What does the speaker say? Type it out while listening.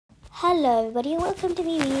Hello everybody and welcome to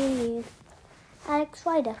me, Alex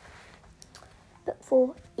Ryder. Book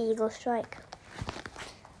 4, Eagle Strike.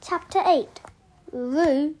 Chapter 8,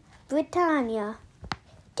 Rue Britannia.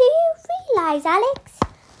 Do you realise, Alex,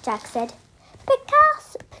 Jack said,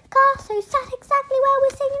 Picasso sat exactly where we're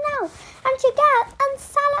sitting now, and Chagall and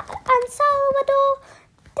Salvador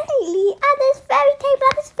Dalí at this very table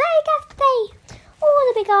at this very cafe. All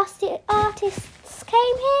the big artists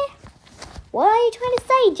came here. What are you trying to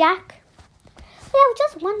say, Jack? Well, I was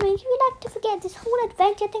just wondering if you'd like to forget this whole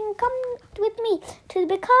adventure thing and come with me to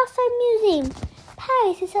the Picasso Museum.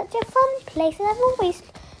 Paris is such a fun place and I've always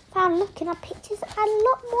found looking at pictures a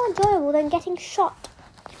lot more enjoyable than getting shot.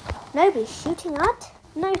 Nobody's shooting at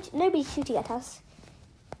us.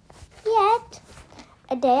 Yet.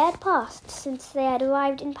 A day had passed since they had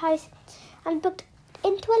arrived in Paris and booked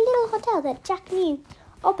into a little hotel that Jack knew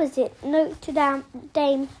opposite Notre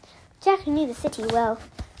Dame. Jack knew the city well.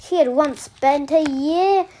 She had once spent a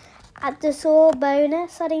year at the Sorbonne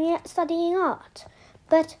studying art.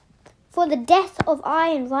 But for the death of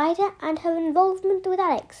Iron Rider and her involvement with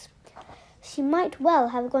Alex, she might well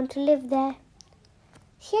have gone to live there.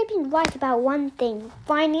 She had been right about one thing.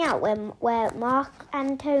 Finding out where Mark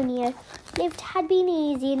Antonio lived had been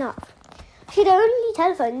easy enough. She'd only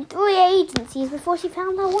telephoned 3 agencies before she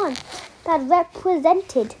found the one that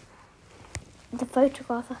represented the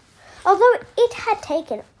photographer. Although it had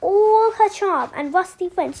taken all her charm and rusty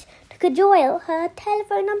French to cajole her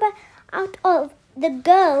telephone number out of the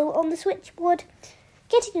girl on the switchboard,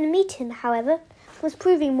 getting to meet him, however, was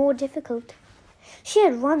proving more difficult. She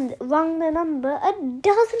had rung the number a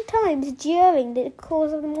dozen times during the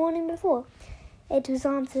course of the morning before it was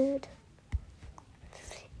answered.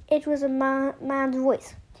 It was a man's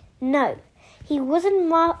voice. No, he wasn't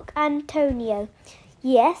Mark Antonio.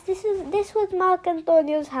 Yes, this was Mark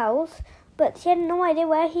Antonio's house, but she had no idea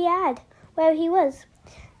where he was.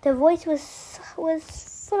 The voice was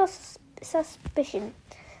full of suspicion.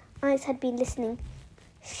 Alex had been listening,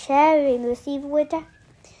 sharing the receiver with Jack.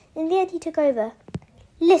 In the end, he took over.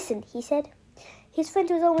 Listen, he said. His French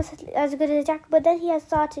was almost as good as Jack, but then he had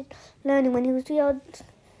started learning when he was 3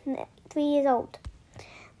 years old.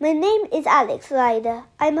 My name is Alex Ryder.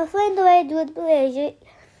 I'm a friend of Edward Blazer.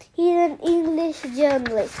 He's an English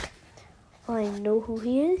journalist. I know who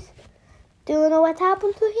he is. Do you know what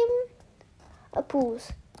happened to him? A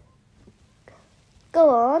pause. Go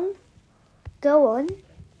on.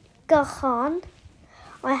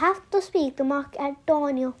 I have to speak to Mark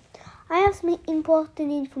Antonio. I have some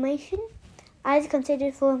important information. Alice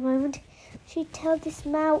considered for a moment. She tell this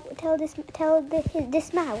man what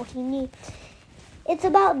he knew. It's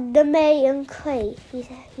about the May and Cray, he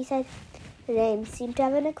said. The name seemed to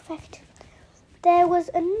have an effect. There was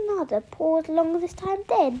another pause along this time.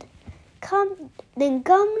 Come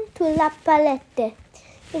to La Palette. It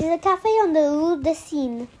is a cafe on the Rue de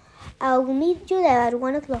Seine. I will meet you there at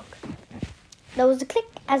 1 o'clock. There was a click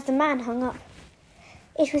as the man hung up.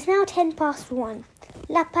 It was now 1:10.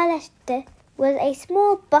 La Palette was a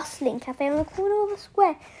small, bustling cafe on the corner of a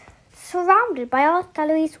square, surrounded by art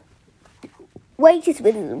galleries. Waiters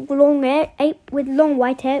with long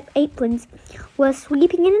white aprons were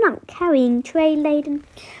sweeping in and out, carrying trays laden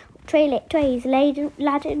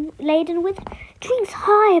with drinks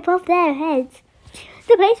high above their heads.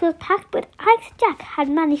 The place was packed, but Alex and Jack had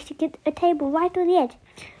managed to get a table right on the edge,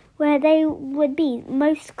 where they would be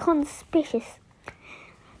most conspicuous.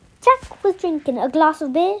 Jack was drinking a glass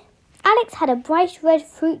of beer. Alex had a bright red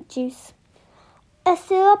fruit juice, a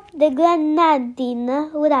syrup de grenadine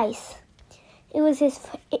with ice. It was his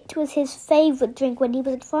favourite drink when he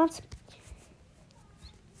was in France.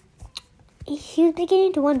 He was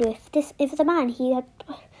beginning to wonder if the man he had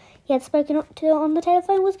spoken to on the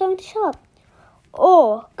telephone was going to show up.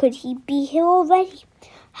 Or could he be here already?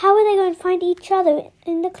 How were they going to find each other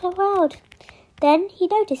in the crowd? Then he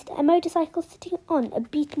noticed a motorcycle sitting on a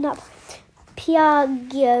beaten-up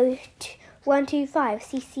Piaggio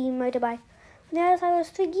 125cc motorbike. On the other side of the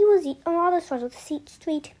street, on the other side of the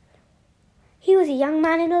street, he was a young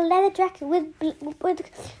man in a leather jacket with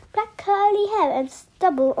black curly hair and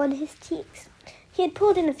stubble on his cheeks. He had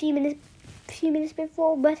pulled in a few minutes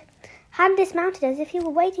before, but hadn't dismounted as if he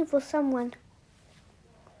were waiting for someone.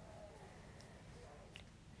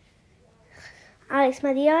 Alex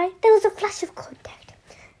met the eye. There was a flash of contact.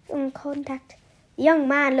 The young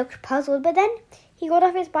man looked puzzled, but then he got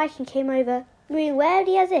off his bike and came over, moving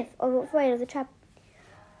warily as if afraid of the trap.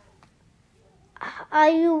 Are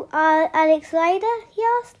you Alex Ryder? He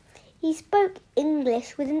asked. He spoke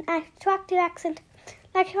English with an attractive accent,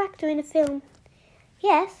 like an actor in a film.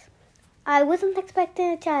 Yes, I wasn't expecting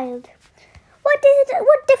a child. What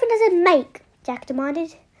difference does it Jack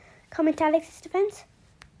demanded, coming to Alex's defence.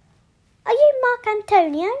 Are you Mark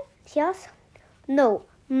Antonio? She asked. No,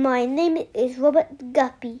 my name is Robert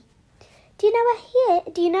Guppy. Do you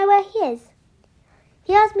know where he is?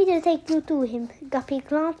 He asked me to take you to him. Guppy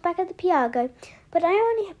glanced back at the piano, but I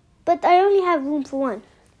only have room for one.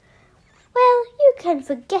 Well, you can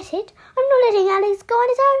forget it. I'm not letting Alex go on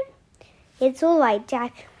his own. It's all right,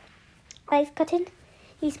 Jack. Alex cut in.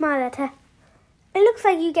 He smiled at her. It looks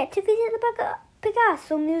like you get to visit the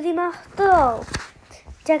Picasso Museum after all.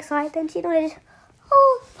 Jack sighed, then she nodded.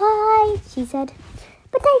 All right, she said.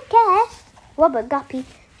 But take care. Robert Guppy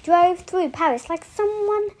drove through Paris like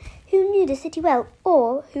someone who knew the city well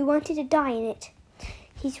or who wanted to die in it.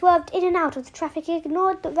 He swerved in and out of the traffic,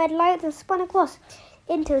 ignored the red lights and spun across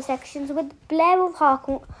intersections with the blare of car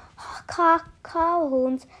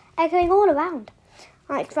horns echoing all around.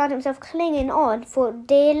 Alex found himself clinging on for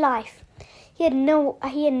dear life. He had no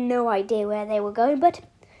idea where they were going, but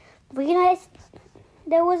realized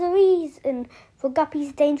there was a reason for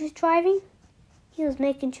Guppy's dangerous driving. He was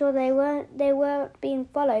making sure they weren't being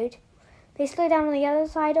followed. They slowed down on the other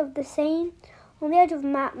side of the Seine, on the edge of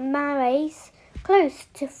Marais, close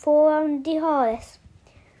to Forum de Harless.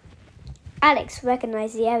 Alex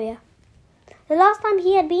recognized the area. The last time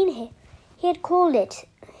he had been here, he had called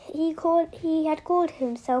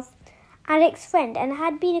himself Alex's friend and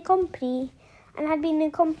had been accompanying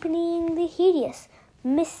the hideous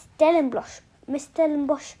Miss Stellenbosch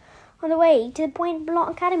on the way to the Point Blanc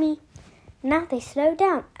Academy. Now they slowed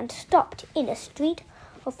down and stopped in a street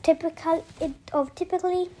of typically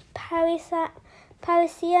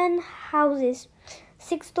Parisian houses,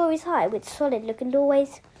 6 stories high, with solid-looking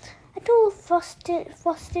doorways and tall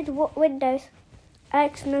frosted windows.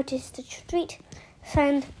 Alex noticed the street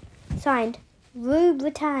signed Rue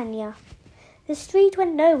Britannia. The street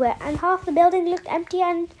went nowhere, and half the building looked empty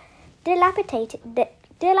and dilapidated.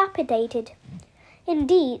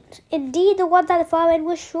 Indeed, the ones at the far end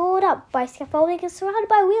were shored up by scaffolding and surrounded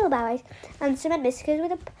by wheelbarrows and cement mixers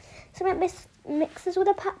with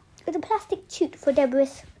a plastic chute for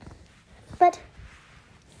debris. But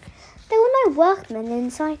there were no workmen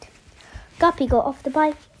in sight. Guppy got off the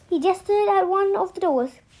bike. He gestured at one of the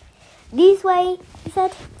doors. This way, he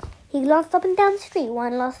said. He glanced up and down the street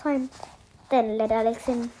one last time, then led Alex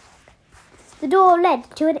in. The door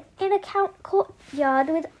led to an inner courtyard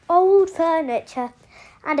with old furniture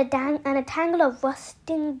and a tangle of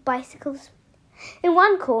rusting bicycles. In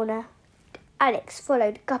one corner, Alex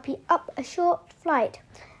followed Guppy up a short flight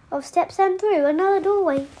of steps and through another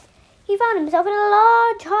doorway. He found himself in a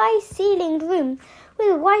large, high-ceilinged room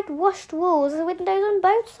with whitewashed walls and windows on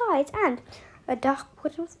both sides and a dark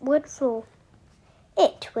wood floor.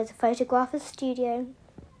 It was a photographer's studio.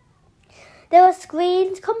 There were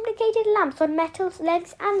screens, complicated lamps on metal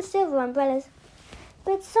legs and silver umbrellas.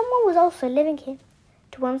 But someone was also living here.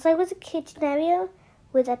 To one side was a kitchen area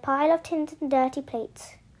with a pile of tins and dirty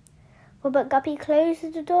plates. Robert Guppy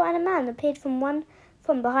closed the door and a man appeared from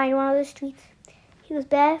behind one of the streets. He was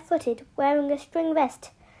barefooted, wearing a string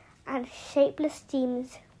vest and shapeless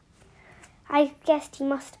jeans. I guessed he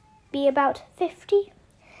must be about 50.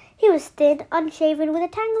 He was thin, unshaven, with a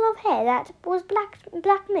tangle of hair that was black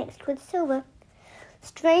mixed with silver.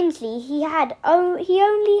 Strangely, he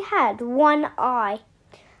only had one eye.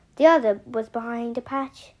 The other was behind a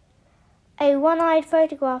patch. A one-eyed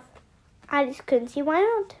photograph. Alex couldn't see why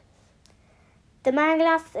not. The man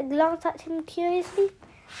glanced at him curiously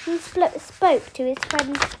and spoke to his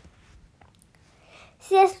friend.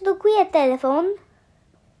 "C'est stato qui a telephone?"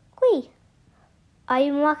 "Qui." "Are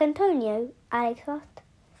you Mark Antonio?" Alex asked.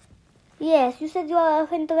 "Yes, you said you are a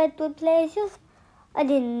friend of Edward Plaisier's." "I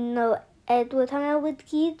didn't know Edward hung out with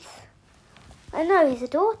kids." "I know he's a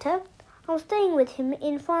daughter. I was staying with him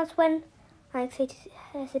in France when..." Alex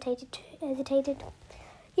hesitated.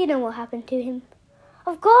 "You know what happened to him."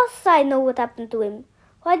 "Of course I know what happened to him.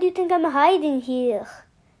 Why do you think I'm hiding here?"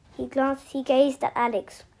 He gazed at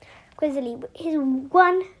Alex, quizzically, his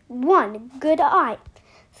one good eye,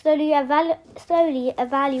 slowly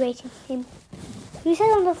evaluating him. "You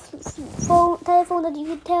said on the telephone that you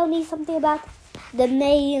could tell me something about the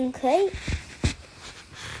Mayan Clay.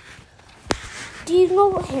 Do you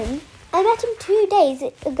know him?" "I met him 2 days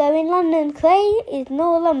ago in London. Clay is no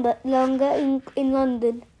longer in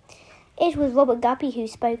London." It was Robert Guppy who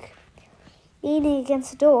spoke, leaning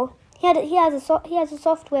against the door. He has a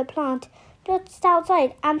software plant just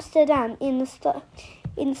outside Amsterdam in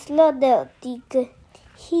Sloterdijk.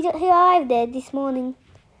 He arrived there this morning.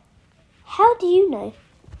 "How do you know?"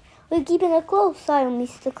 "We're keeping a close eye on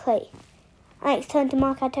Mr. Clay." Alex turned to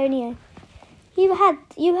Mark Antonio. You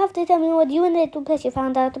have to tell me what you and Little Pleasure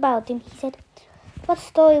found out about him, he said. What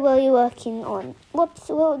story were you working on? What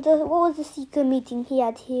was the secret meeting he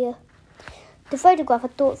had here? The photographer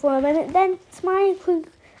thought for a moment, then smiling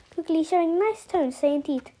quickly, showing nice tones, saying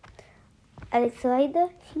teeth. Alex Ryder,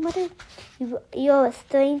 he muttered. You're a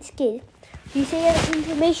strange kid. You say you have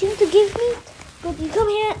information to give me, but you come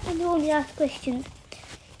here and you only ask questions.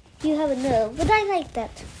 You have a nerve, but I like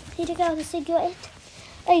that. He took out a cigarette,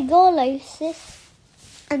 a Horowitz,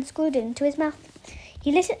 and screwed it into his mouth.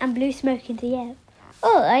 He lit it and blew smoke into the air.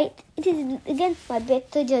 All right, it is against my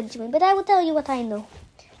better judgment, but I will tell you what I know.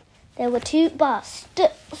 There were two bar stools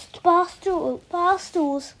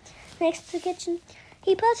next to the kitchen.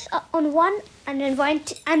 He perched up on one and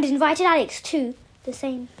invited Alex to the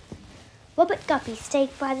same. Robert Guppy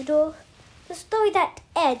stayed by the door. The story that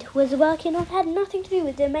Ed was working on had nothing to do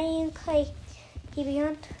with the May and Clay, he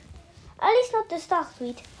began. At least not to start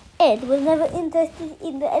with. Ed was never interested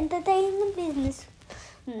in the entertainment business.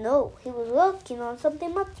 No, he was working on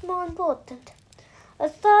something much more important. A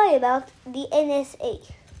story about the NSA.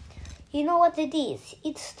 You know what it is?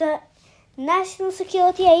 It's the National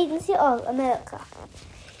Security Agency of America.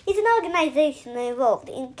 It's an organization involved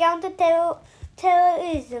in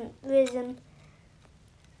counter-terrorism,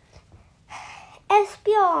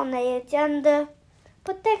 espionage, and the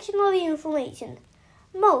protection of information.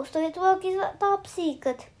 Most of its work is top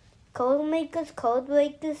secret. Code makers, code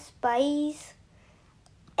breakers, spies.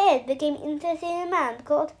 Ed became interested in a man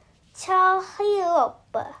called Charlie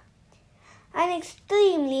Roper, an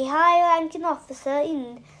extremely high-ranking officer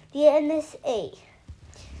in the NSA.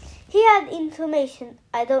 He had information.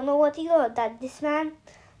 I don't know what he got, that this man,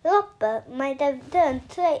 Roper, might have turned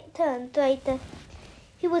traitor.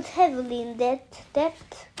 He was heavily in debt,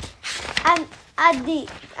 and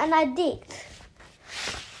addict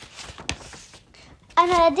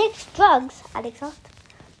drugs, Alex asked.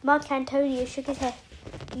 Mark Antonio shook his head.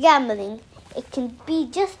 Gambling. It can be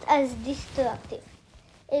just as destructive.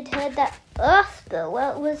 It heard that Roper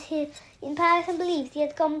was here in Paris and believed he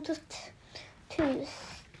had come to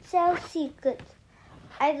sell secrets,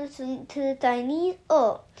 either to the Chinese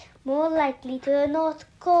or, more likely, to the North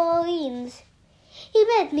Koreans. He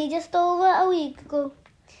met me just over a week ago.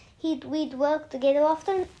 We'd worked together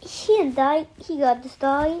often. He got the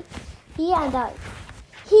story. He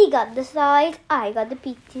got the stories, I got the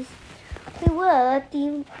pictures. We were a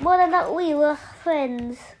team. More than that, we were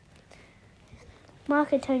friends.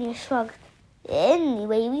 Mark Antonio shrugged.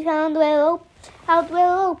 Anyway, we found out where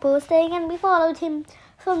Roper was staying, and we followed him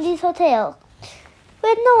from this hotel. We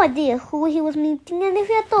had no idea who he was meeting, and if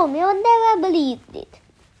you had told me, I would never have believed it.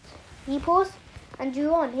 He paused and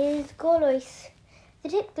drew on his Horowitz. The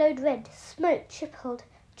tip glowed red. Smoke trickled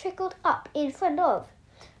up in front of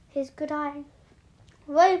his good eye.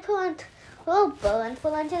 Roper went full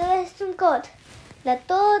until the restaurant called La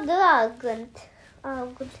Tour d'Argent.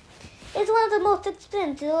 It's one of the most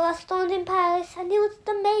expensive restaurants in Paris, and it was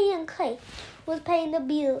the May and Clay who was paying the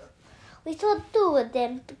bill. We saw two of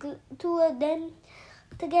them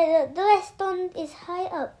together. The restaurant is high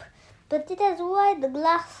up, but it has wide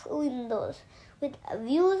glass windows with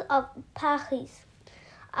views of Paris.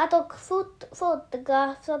 I took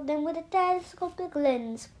photographs of them with a telescopic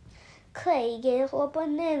lens. Clay gave up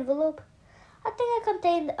an envelope. I think it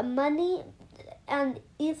contained money, and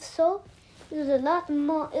if so, it was a lot of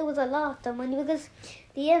money because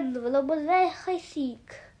the envelope was very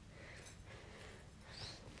thick.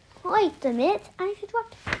 Wait a minute, I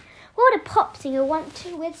interrupted. What would a pop singer want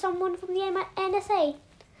to with someone from the NSA?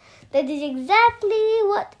 That is exactly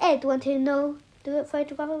what Ed wanted to know, the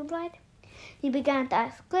photographer replied. He began to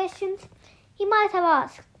ask questions. He might have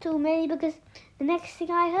asked too many because the next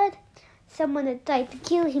thing I heard, someone had tried to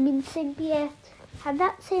kill him in St. Pierre, and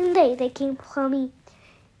that same day they came for me.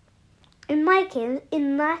 In my case,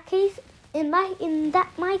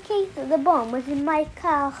 the bomb was in my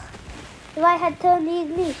car. If I had turned the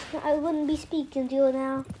ignition, I wouldn't be speaking to you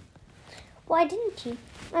now. Why didn't you?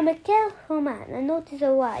 I'm a careful man. I noticed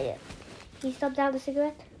a wire. He stopped out a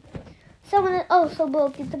cigarette. Someone had also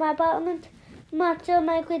broke into my apartment. Much of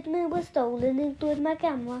my equipment was stolen, including my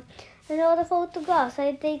camera and all the photographs I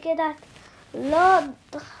had taken at La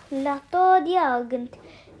Tour d'Argent.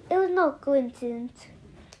 It was no coincidence.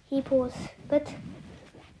 He paused. But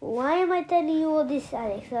why am I telling you all this,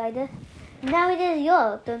 Alex Ryder? Now it is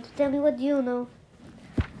your turn to tell me what you know.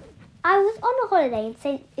 I was on a holiday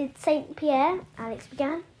in St. Pierre, Alex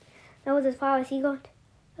began. That was as far as he got.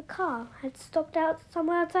 A car had stopped out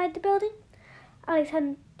somewhere outside the building. Alex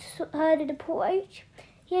hadn't heard it approach.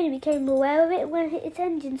 He only became aware of it when its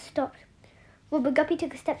engine stopped. Robert Guppy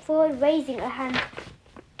took a step forward, raising a hand.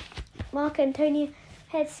 Mark Antonio's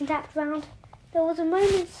head snapped round. There was a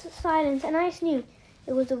moment's silence, and Alex knew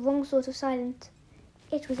it was the wrong sort of silence.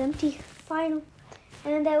 It was empty, final.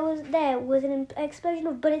 And then there was an explosion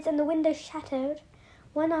of bullets, and the windows shattered,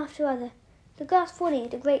 one after other, the glass falling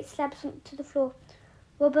into great slabs to the floor.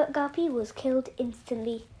 Robert Guppy was killed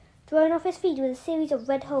instantly, thrown off his feet with a series of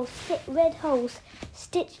red holes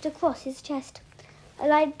stitched across his chest. A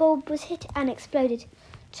light bulb was hit and exploded.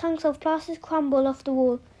 Chunks of plaster crumbled off the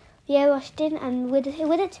wall. The air rushed in, and with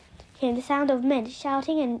it came the sound of men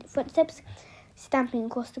shouting and footsteps stamping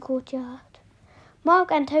across the courtyard.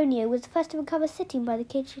 Mark Antonio was the first to recover, sitting by the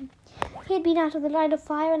kitchen. He had been out of the line of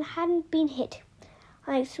fire and hadn't been hit.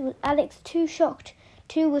 Alex was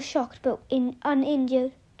shocked but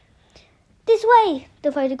uninjured. "This way!"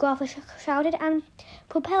 the photographer shouted and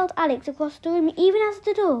propelled Alex across the room even as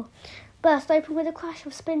the door burst open with a crash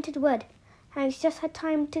of splintered wood. Alex just had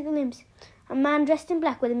time to glimpse a man dressed in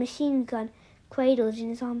black with a machine gun cradled in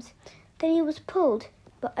his arms. Then he was pulled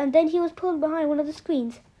behind one of the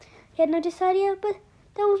screens. He had noticed earlier, but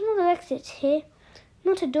there was not an exit here.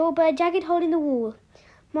 Not a door, but a jagged hole in the wall.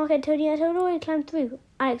 Mark Antonio had already climbed through.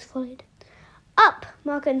 Alex followed. "Up!"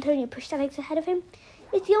 Mark Antonio pushed Alex ahead of him.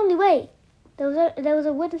 "It's the only way." There was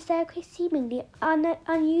a wooden staircase, seemingly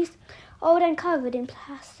unused, old and covered in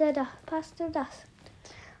plaster dust.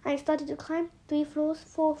 Alex started to climb 3 floors,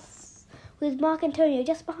 4 with Mark Antonio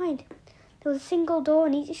just behind. There was a single door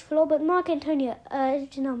on each floor, but Mark Antonio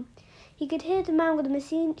urged him on. He could hear the man with the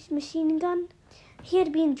machine gun. He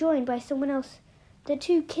had been joined by someone else. The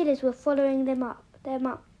 2 killers were following them up.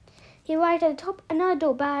 He arrived at the top. Another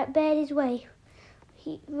door barred his way.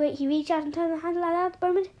 He reached out and turned the handle, and at the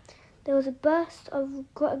moment there was a burst of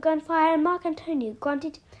gunfire, and Mark Antonio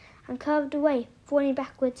grunted and curved away, falling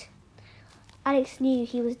backwards. Alex knew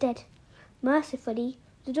he was dead. Mercifully,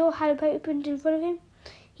 the door had opened in front of him.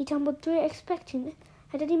 He tumbled through it, expecting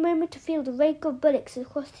at any moment to feel the rake of bullets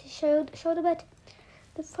across his shoulder, but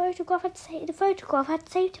the photograph had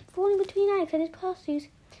saved him, falling between Alex and his pursuers.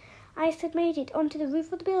 Alex had made it onto the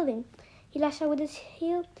roof of the building. He lashed out with his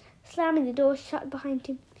heel, slamming the door shut behind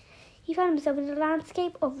him. He found himself in a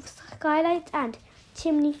landscape of skylights and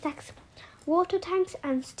chimney stacks, water tanks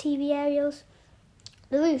and TV aerials.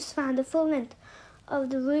 The roof spanned the full length of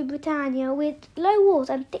the Rue Britannia, with low walls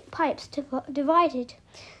and thick pipes dividing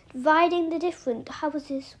the different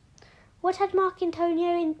houses. What had Mark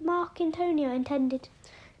Antonio intended?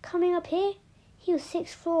 Coming up here? He was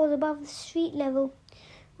 6 floors above the street level.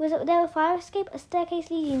 Was there a fire escape? A staircase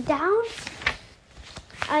leading down?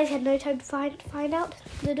 Alex had no time to find out.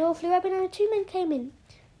 The door flew open and the 2 men came in,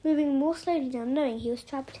 moving more slowly now, knowing he was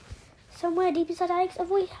trapped. Somewhere deep inside Alex, a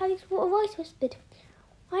voice whispered,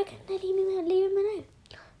 "Why couldn't they leave him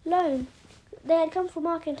alone?" They had come for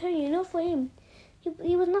Mark Antonio, not for him.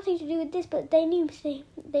 He was nothing to do with this, but they knew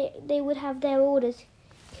they would have their orders.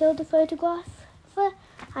 Kill the photographer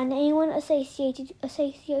and anyone associated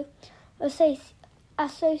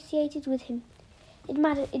with him.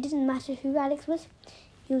 It didn't matter who Alex was.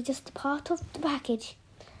 He was just a part of the package.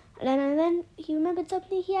 And then he remembered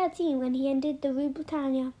something he had seen when he entered the Rue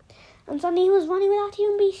Britannia. And suddenly he was running without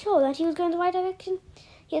even being sure that he was going the right direction.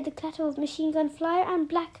 He heard the clatter of machine gun fire and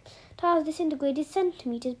black tiles disintegrated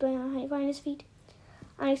centimeters behind his feet.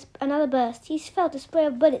 Another burst. He felt a spray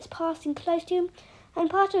of bullets passing close to him, and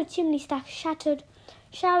part of a chimney stack shattered,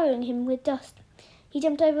 showering him with dust. He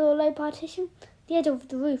jumped over a low partition. The edge of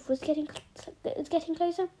the roof was getting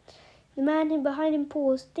closer. The man behind him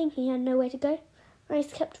paused, thinking he had nowhere to go.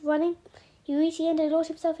 Alex kept running. He reached the end and launched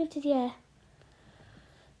himself into the air.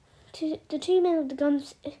 To the 2 men with the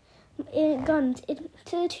guns,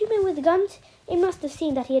 it must have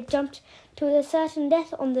seemed that he had jumped to a certain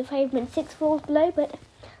death on the pavement 6 floors below, but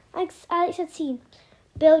Alex had seen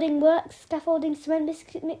building works, scaffolding, cement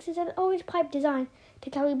mixers, and orange pipe design to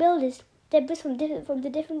carry builders' debris from the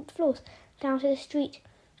different floors down to the street.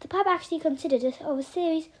 The pipe actually consisted of a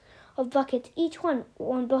series of buckets, each one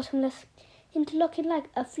bottomless, interlocking like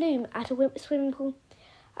a flume at a swimming pool.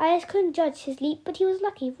 Alex couldn't judge his leap, but he was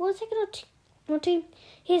lucky. For a second or two,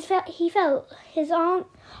 he felt his arms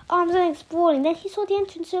and legs sprawling. Then he saw the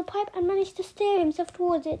entrance to a pipe and managed to steer himself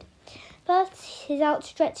towards it. First his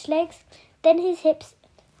outstretched legs, then his hips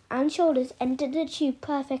and shoulders entered the tube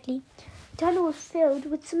perfectly. The tunnel was filled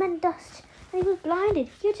with cement dust, and he was blinded.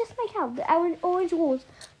 He could just make out the orange walls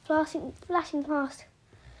flashing past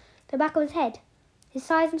the back of his head. His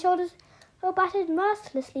thighs and shoulders were battered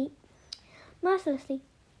mercilessly.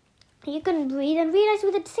 He couldn't breathe and realized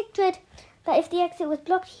with a sick dread that if the exit was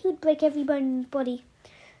blocked, he would break every bone in his body.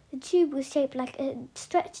 The tube was shaped like a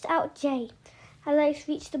stretched out J. As Alex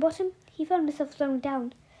reached the bottom, he found himself slowing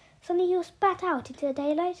down. Suddenly he was spat out into the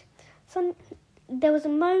daylight. There was a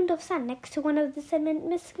mound of sand next to one of the cement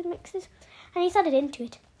mixes, and he started into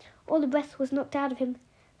it. All the breath was knocked out of him.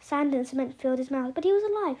 Sand and cement filled his mouth, but he was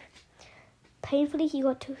alive. Painfully he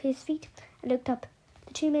got to his feet and looked up.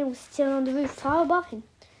 The two men were still on the roof, far above him.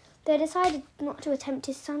 They decided not to attempt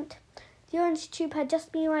his stunt. The orange tube had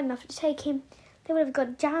just been wide enough to take him. They would have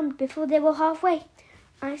got jammed before they were halfway.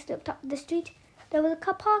 Alex looked up the street. There was a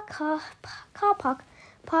car park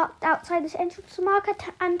parked outside the entrance to Mark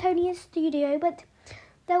Antonia's studio, but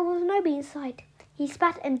there was nobody in sight. He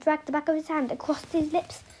spat and dragged the back of his hand across his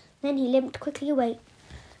lips. Then he limped quickly away.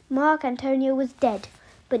 Mark Antonio was dead,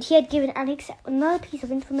 but he had given Alex another piece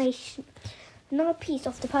of information, another piece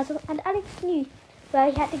of the puzzle, and Alex knew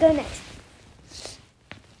where he had to go next.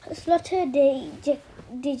 Slaughter Digic,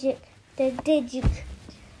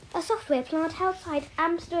 a software plant outside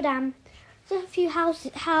Amsterdam, just a few hours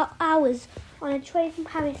on a train from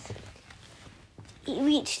Paris. He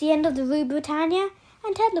reached the end of the Rue Britannia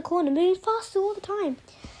and turned the corner, moving faster all the time.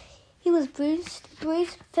 He was bruised,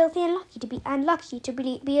 filthy, and lucky to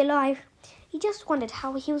be alive. He just wondered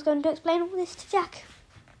how he was going to explain all this to Jack.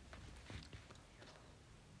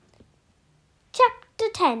 Chapter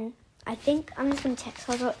 10, I think. I'm just going to check.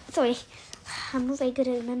 Sorry, I'm not very good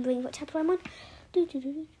at remembering what chapter I'm on.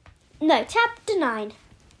 No, Chapter 9.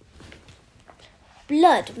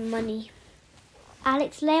 Blood money.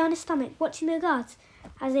 Alex lay on his stomach, watching the guards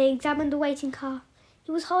as they examined the waiting car.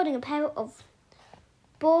 He was holding a pair of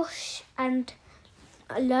Bosch and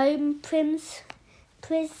Loam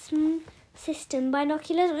prism system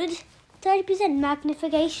binoculars with 30%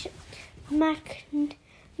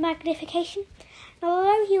 magnification. Now,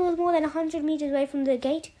 although he was more than 100 meters away from the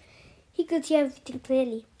gate, he could see everything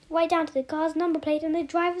clearly, right down to the car's number plate and the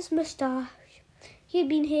driver's moustache. He had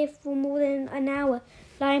been here for more than an hour,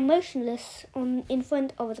 lying motionless in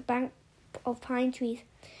front of the bank of pine trees,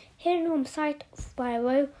 hidden from sight by a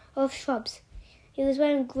row of shrubs. He was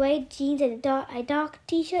wearing grey jeans and a dark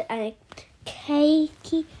t-shirt and a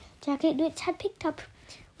khaki jacket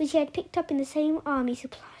which he had picked up in the same army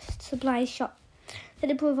supplies shop that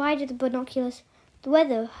had provided the binoculars. The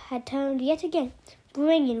weather had turned yet again,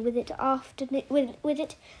 bringing with it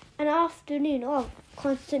an afternoon of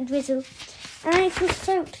constant drizzle. Alex was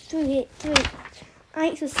soaked through.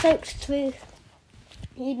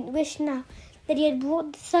 He wished now that he had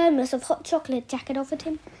brought the thermos of hot chocolate Jack had offered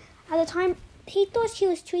him. At the time, he thought she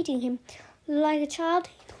was treating him like a child.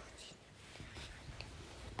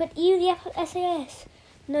 But even the SAS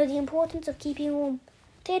know the importance of keeping warm.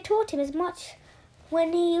 They had taught him as much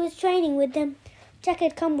when he was training with them. Jack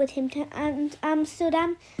had come with him to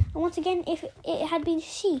Amsterdam, and once again, if it had been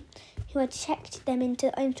she who had checked them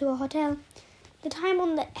into a hotel. The time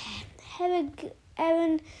on the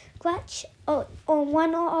Herengratch, on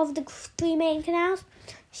one of the three main canals,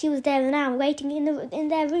 she was there now, waiting in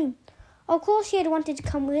their room. Of course, she had wanted to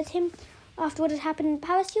come with him. After what had happened in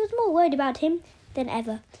Paris, she was more worried about him than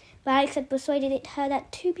ever. But Alex had persuaded her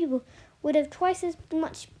that two people would have twice as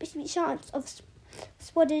much chance of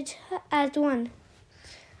spotted her as one,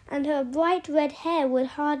 and her bright red hair would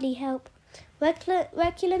hardly help.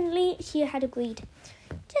 Reluctantly, she had agreed.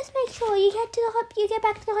 "Just make sure you get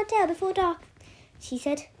back to the hotel before dark," she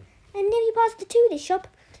said. "And if you pass the Tudor shop,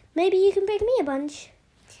 maybe you can bring me a bunch."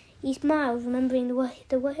 He smiled, remembering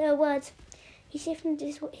her words. He shifted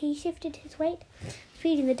his weight,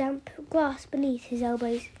 feeling the damp grass beneath his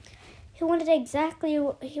elbows. He wondered exactly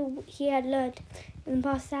what he had learned in the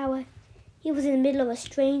past hour. He was in the middle of a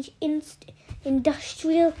strange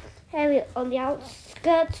industrial area on the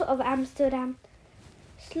outskirts of Amsterdam.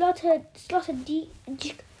 Slaughter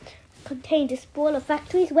contained a sprawl of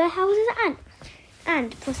factories, warehouses,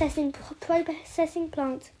 and processing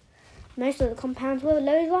plants. Most of the compounds were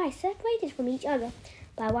low-rise, separated from each other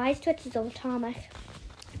by wide stretches of tarmac.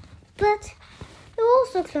 But there were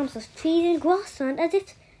also clumps of trees and grassland, as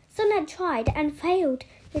if someone had tried and failed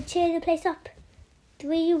to cheer the place up.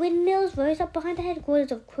 3 windmills rose up behind the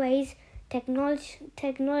headquarters of Craig's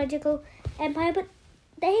technological empire, but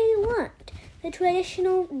they weren't the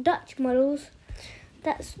traditional Dutch models,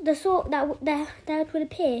 the sort that would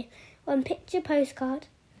appear on picture postcard.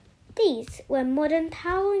 These were modern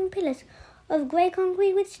towering pillars of grey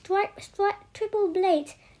concrete with striped triple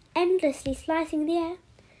blades endlessly slicing the air.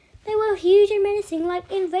 They were huge and menacing, like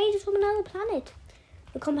invaders from another planet.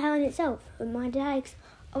 The compound itself reminded Alex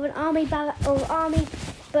of an army barracks.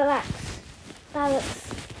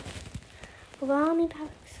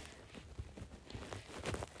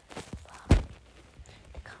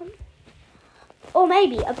 Or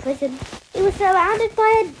maybe a prison. It was surrounded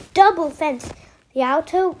by a double fence. The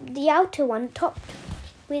outer one topped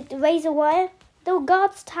with razor wire. There were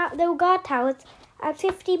guard towers at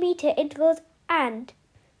 50-meter intervals and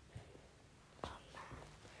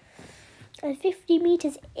at 50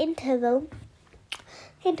 meters intervals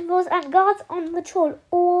and guards on patrol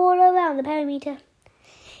all around the perimeter.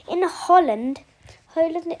 In Holland,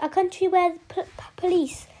 a country where the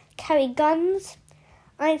police carry guns,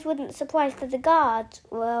 Alex wasn't surprised that the guards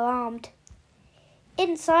were armed.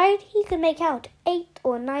 Inside, he could make out 8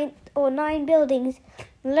 or 9 buildings,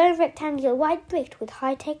 low rectangular white brick with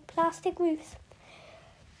high-tech plastic roofs.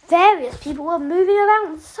 Various people were moving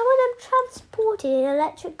around, some of them transported in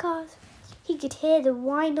electric cars. He could hear the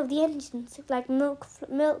whine of the engines like milk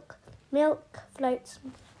floats.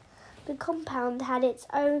 The compound had its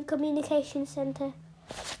own communication center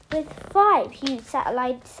with 5 huge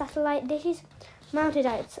satellite dishes mounted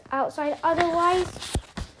outside. Otherwise,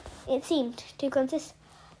 it seemed to consist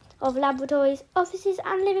of laboratories, offices,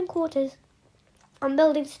 and living quarters. A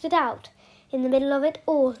building stood out in the middle of it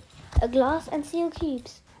all, a glass and steel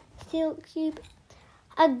cube,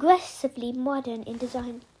 aggressively modern in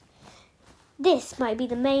design. This might be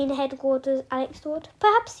the main headquarters, Alex thought.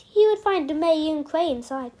 Perhaps he would find May and Cray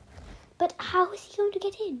inside. But how was he going to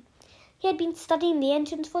get in? He had been studying the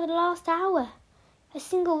entrance for the last hour. A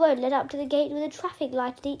single road led up to the gate with a traffic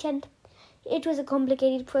light at each end. It was a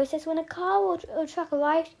complicated process. When a car or truck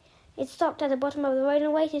arrived, it stopped at the bottom of the road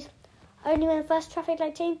and waited. Only when the first traffic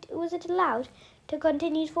light changed was it allowed to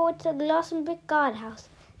continue forward to the glass and brick guardhouse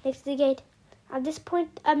next to the gate. At this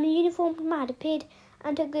point, a uniformed man appeared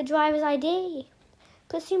and took the driver's ID,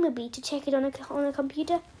 presumably to check it on a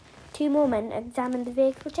computer. 2 more men examined the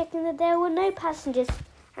vehicle, checking that there were no passengers.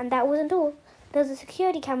 And that wasn't all. There was a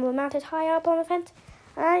security camera mounted high up on the fence,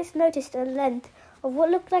 and Alex noticed a length of what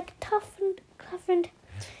looked like toughened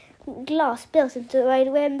glass built into the road.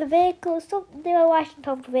 When the vehicle stopped, they were right on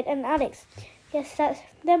top of it, and Alex, yes,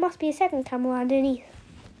 there must be a second camera underneath.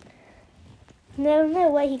 There was no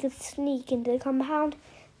way he could sneak into the compound.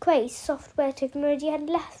 Cray's software technology had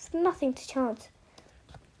left nothing to chance.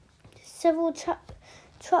 Several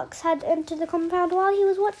trucks had entered the compound while he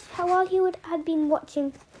had been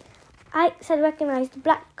watching. Alex had recognized the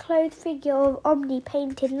black-clothed figure of Omni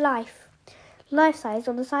painted life-size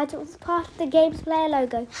on the side of part of the game's player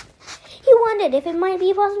logo. He wondered if it might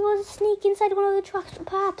be possible to sneak inside one of the trucks,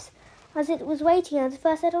 perhaps as it was waiting at the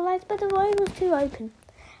first set of lights, but the road was too open.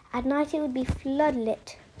 At night it would be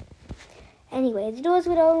floodlit. Anyway, the doors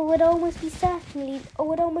would almost certainly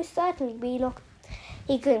be locked.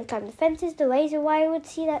 He couldn't climb the fences. The razor wire would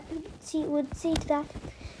see to that.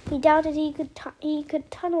 He doubted he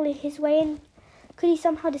could tunnel his way in. Could he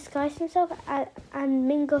somehow disguise himself and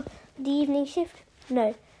mingle with the evening shift?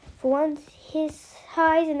 No. For once, his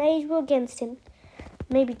size and age were against him.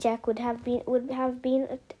 Maybe Jack would have been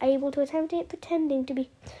able to attempt it, pretending to be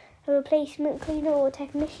a replacement cleaner or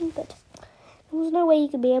technician, but there was no way he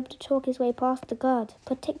could be able to talk his way past the guards,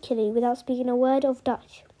 particularly without speaking a word of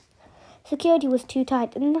Dutch. Security was too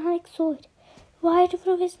tight, and Alex saw it. Right in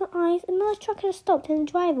front of his eyes, another truck had stopped, and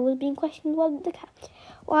the driver was being questioned while the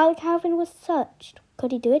caravan was searched.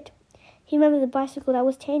 Could he do it? He remembered the bicycle that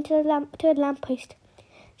was chained to a lamppost,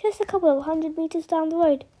 just a couple of 100 meters down the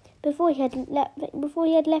road. Before he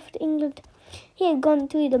had left England, he had gone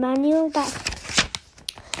through the manual that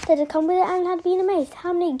had come with it and had been amazed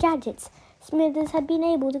how many gadgets Smithers had been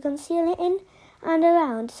able to conceal in and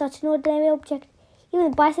around such an ordinary object. Even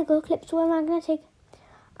the bicycle clips were magnetic.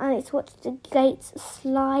 Alex watched the gates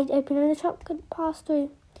slide open and the truck could pass through.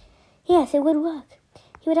 Yes, it would work.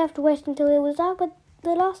 He would have to wait until it was dark, but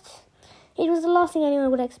it was the last thing anyone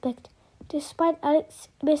would expect. Despite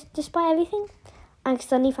everything, Alex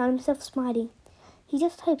suddenly found himself smiling. He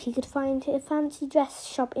just hoped he could find a fancy dress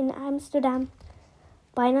shop in Amsterdam.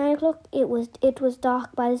 By 9 o'clock, it was dark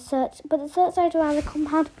but the search light around the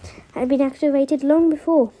compound had been activated long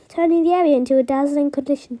before, turning the area into a dazzling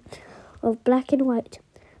condition of black and white.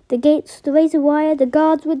 The gates, the razor wire, the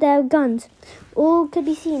guards with their guns, all could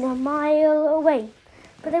be seen a mile away,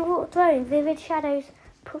 but they were throwing vivid shadow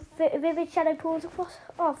pools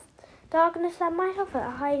off darkness that might offer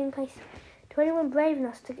a hiding place to anyone brave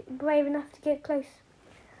enough to get close.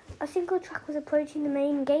 A single truck was approaching the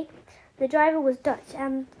main gate. The driver was Dutch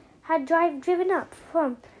and had driven up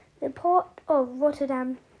from the port of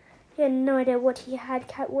Rotterdam. He had no idea what he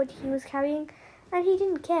was carrying, and he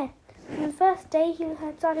didn't care. On the first day he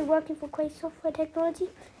had started working for Quay Software Technology,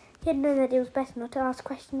 he had known that it was better not to ask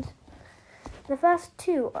questions. The first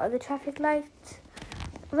 2 of the traffic lights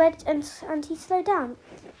red and he slowed down.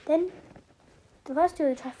 Then the first 2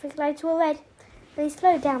 of the traffic lights were red, and he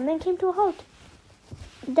slowed down, then came to a halt.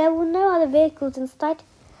 There were no other vehicles in sight,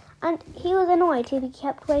 and he was annoyed till he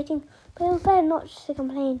kept waiting, but it was better not to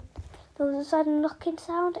complain. There was a sudden knocking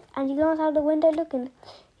sound, and he glanced out the window looking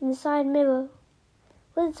in the side mirror.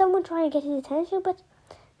 Was someone trying to get his attention? But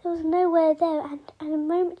there was nowhere there, and a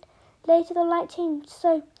moment later the light changed,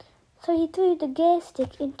 so he threw the gear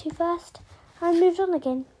stick in too fast and moved on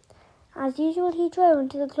again. As usual, he drove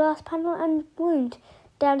into the glass panel and wound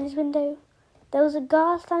down his window. There was a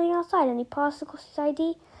guard standing outside, and he passed across his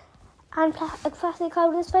ID and a plastic card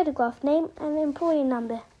with his photograph, name and employee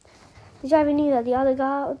number. The driver knew that the other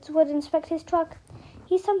guards would inspect his truck.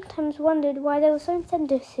 He sometimes wondered why they were so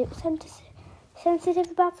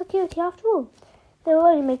sensitive about security. After all, they were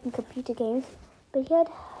only making computer games. But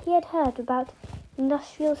he had heard about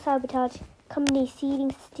industrial sabotage, companies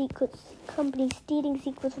stealing secrets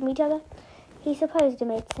from each other. He supposed it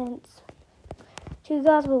made sense. Two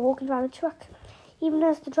guards were walking around the truck, even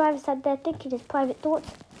as the driver sat there thinking his private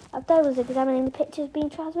thoughts. A third was examining the pictures being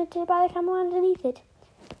transmitted by the camera underneath it.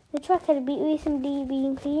 The truck had recently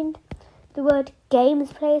been cleaned. The word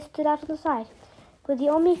Games Player stood out on the side, with the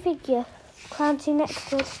Omni figure crouching next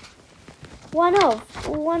to it. One of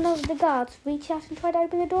the guards reached out and tried to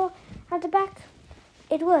open the door at the back.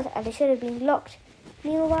 It was, and it should have been, locked.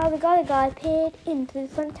 Meanwhile, the other guy peered into the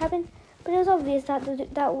front cabin, but it was obvious that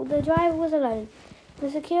the driver was alone.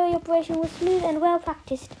 The security operation was smooth and well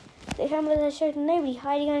practiced. The cameras had showed nobody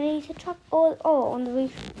hiding underneath the truck or on the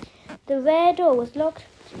roof. The rear door was locked.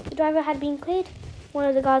 The driver had been cleared. One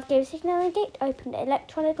of the guards gave a signal and the gate opened,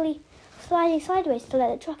 electronically sliding sideways to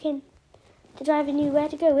let the truck in. The driver knew where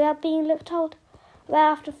to go without being told.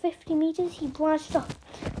 About after 50 meters, he branched off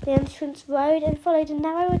the entrance road and followed a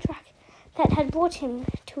narrower track that had brought him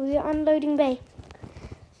to the unloading bay.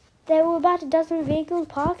 There were about a dozen vehicles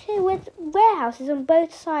parked here with warehouses on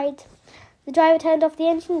both sides. The driver turned off the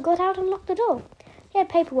engine, got out and locked the door. He had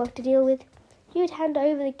paperwork to deal with. He would hand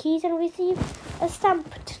over the keys and receive a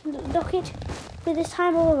stamped docket with his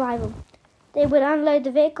time of arrival. They would unload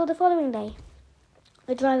the vehicle the following day.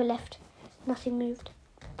 The driver left. Nothing moved.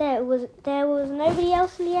 There was nobody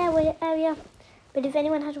else in the area, but if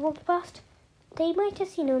anyone had walked past, they might have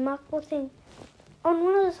seen a remarkable thing. On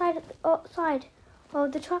one of the side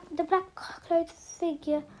of the truck, the black cloth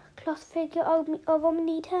figure of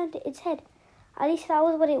Omni turned its head. At least that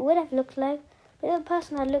was what it would have looked like. But if the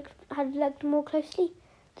person had looked more closely,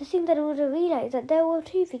 the thing that would have realized that there were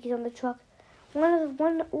two figures on the truck.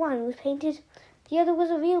 One was painted, the other was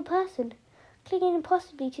a real person, clinging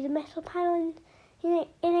impossibly to the metal panel in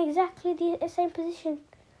exactly the same position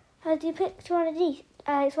as the picture underneath.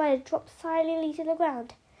 Alex Ryder dropped silently to the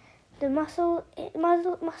ground. The muscles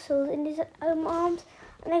in his arms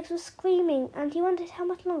and legs were screaming, and he wondered how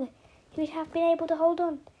much longer he would have been able to hold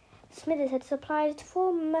on. Smithers had supplied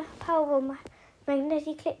 4 powerful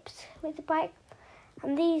magnetic clips with the bike,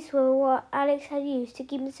 and these were what Alex had used to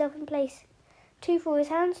keep himself in place. 2 for his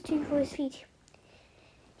hands, 2 for his feet.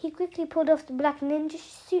 He quickly pulled off the black ninja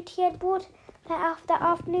suit he had bought that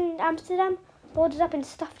afternoon in Amsterdam, rolled it up and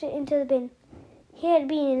stuffed it into the bin. He had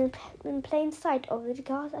been in plain sight of the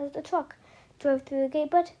guards as the truck drove through the gate,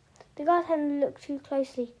 but the guards hadn't looked too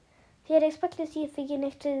closely. He had expected to see a figure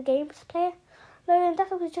next to the games player, and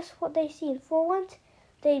that was just what they'd seen. For once,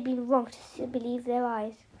 they'd been wrong to believe their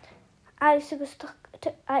eyes. Alex took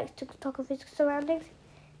stock of his surroundings.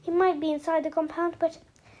 He might be inside the compound, but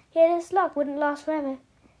his luck wouldn't last forever.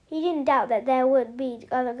 He didn't doubt that there would be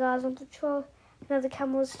other guards on patrol and other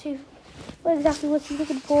cameras too. What exactly was he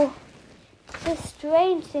looking for? The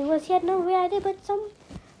strange thing was he had no real idea, but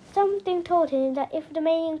something told him that if the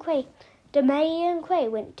May and Quay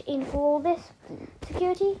went in for all this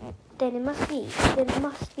security, then it must be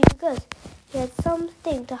because he had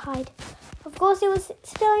something to hide. Of course, it was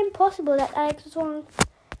still impossible that Alex was wrong,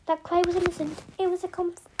 that Quay was innocent. It was a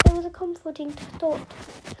comforting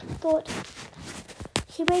thought.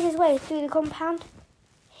 He made his way through the compound,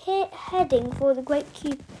 heading for the great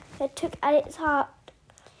cube that took at its heart.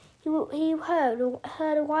 He heard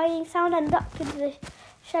a whining sound and ducked into the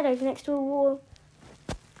shadows next to a wall.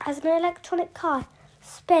 As an electronic car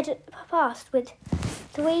sped past with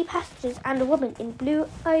 3 passengers and a woman in blue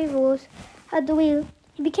overalls at the wheel,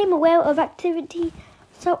 he became aware of activity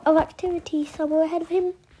somewhere ahead of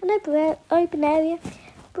him. An open area,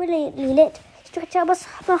 brilliantly lit, stretched out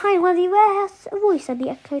behind one of the warehouses. A voice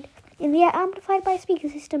suddenly echoed in the air, amplified by a speaker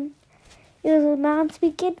system. It was a man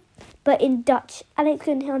speaking, but in Dutch. Alex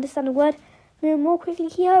couldn't understand a word. Moving more quickly,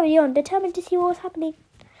 he hurried on, determined to see what was happening.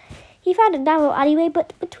 He found a narrow alleyway,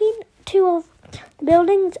 but between 2 of the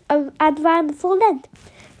buildings and ran the full length.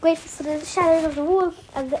 Grateful for the shadows of the wall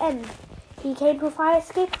at the end, he came to a fire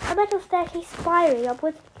escape, a metal staircase spiraling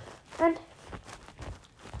upwards, and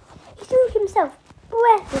threw himself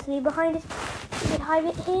breathlessly behind it. He could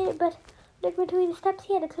hide here, but looking between the steps,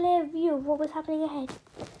 he had a clear view of what was happening ahead.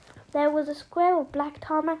 There was a square of black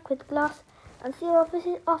tarmac with glass and steel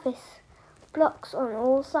office blocks on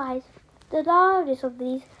all sides. The largest of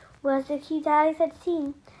these was the cube that Alex had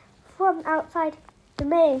seen from outside. The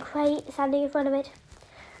mayor and Cray standing in front of it,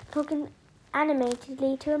 talking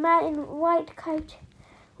animatedly to a man in a white coat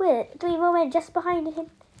with 3 more men just behind him.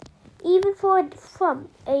 Even from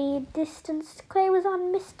a distance, Cray was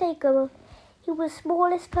unmistakable. He was the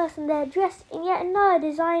smallest person there, dressed in yet another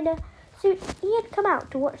designer suit. He had come out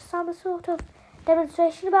to watch some sort of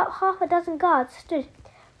demonstration. About half a dozen guards stood,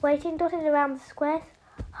 waiting, dotted around the squares.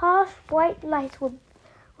 Harsh white lights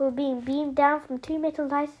were being beamed down from 2 metal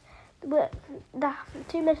lights, the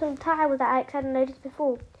 2 metal towers that Alex hadn't noticed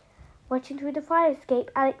before. Watching through the fire escape,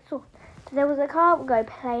 Alex saw that there was a cargo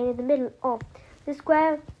plane in the middle of the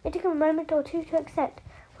square. It took him a moment or two to accept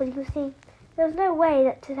what he was seeing. There was no way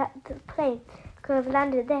that the plane could have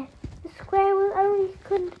landed there. The square was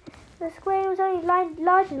only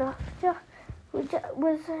large enough. The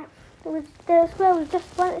square was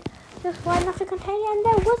just wide enough to contain it, and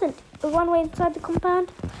there wasn't a runway inside the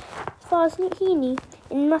compound. As far as he knew,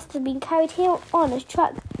 it must have been carried here on a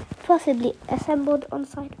truck, possibly assembled on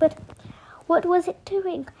site. But what was it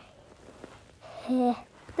doing here?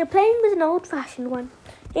 The plane was an old-fashioned one.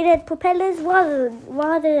 It had propellers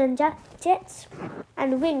rather than jets,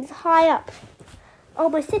 and wings high up,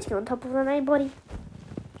 almost sitting on top of the main body.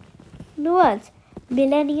 The words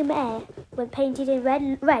 "Millennium Air" were painted in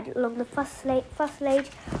red along the fuselage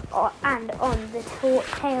and on the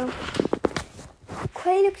tail.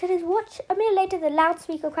 Cray looked at his watch. A minute later, the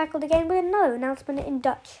loudspeaker crackled again with another announcement in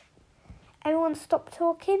Dutch. Everyone stopped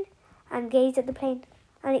talking and gazed at the plane.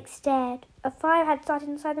 Alex stared. A fire had started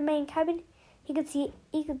inside the main cabin. He could see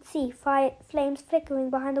flames flickering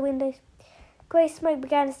behind the windows. Grey smoke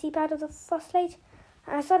began to seep out of the fuselage,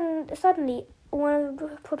 and suddenly one of the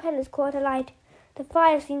propellers caught alight. The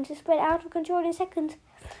fire seemed to spread out of control in seconds,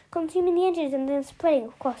 consuming the engines and then spreading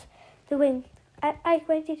across the wing. I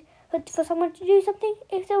waited for someone to do something.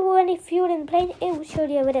 If there were any fuel in the plane, it would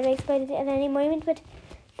surely have exploded at any moment, but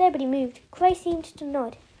nobody moved. Gray seemed to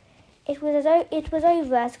nod. It was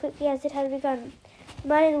over as quickly as it had begun. The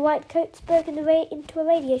man in the white coat spoke into a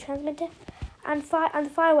radio transmitter, and the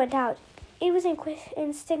fire went out. It was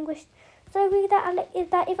extinguished so quickly that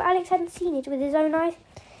if Alex hadn't seen it with his own eyes,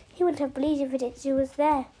 he wouldn't have believed it was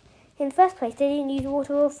there. In the first place, they didn't use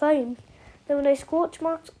water or foam. There were no scorch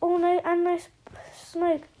marks and no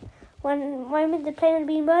smoke. One moment the plane had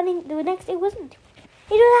been burning, the next it wasn't.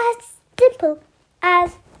 It was as simple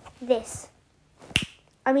as this.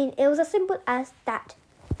 It was as simple as that.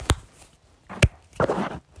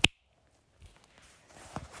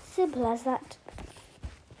 Simple as that.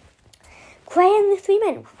 Gray and the 3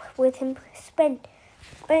 men with him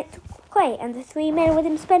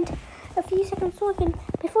spent a few seconds talking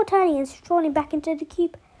before turning and strolling back into the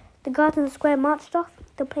cube. The guards in the square marched off.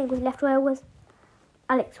 The plane was left where it was.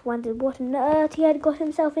 Alex wondered what on earth he had got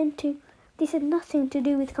himself into. This had nothing to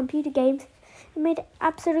do with computer games. It made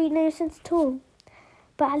absolutely no sense at all.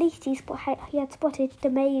 But at least he had spotted the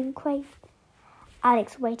May and Cray.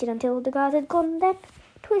 Alex waited until the guards had gone, then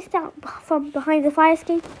twisted out from behind the fire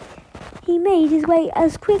escape. He made his way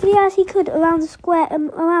as quickly as he could around the square,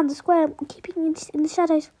 keeping in the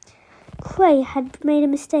shadows. Cray had made a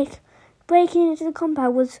mistake. Breaking into the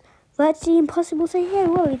compound was virtually impossible, so he had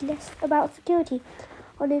worried less about security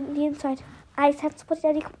on the inside. Alex had spotted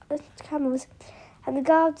any cameras, and the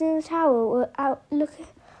guards in the tower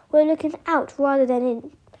were looking out rather than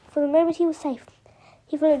in. For the moment, he was safe.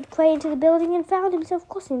 He followed Cray into the building and found himself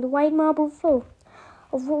crossing the wide marble floor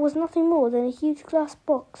of what was nothing more than a huge glass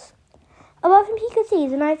box. Above him, he could see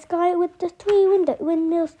the night sky with the 3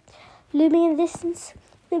 windmills looming in the distance.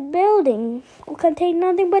 The building contained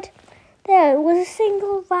nothing, but there was a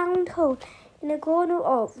single round hole in the corner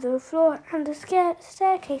of the floor and a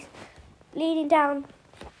staircase leading down.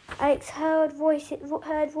 Alex heard voices.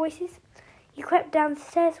 He crept down the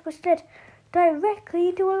stairs, which led directly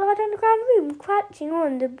into a large underground room, crouching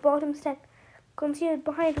on the bottom step, concealed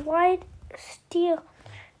behind wide steel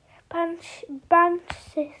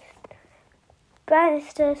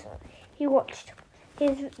banisters. He watched.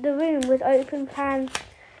 The room was open plan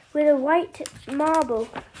with a white marble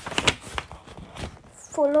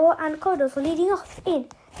floor and corridors leading off in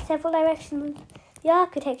several directions. The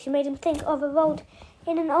architecture made him think of a vault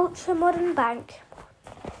in an ultra-modern bank.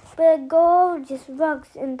 There were gorgeous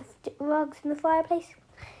rugs in the fireplace.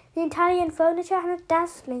 The Italian furniture had a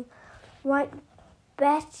dazzling white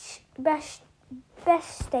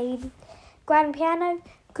beige-stained grand piano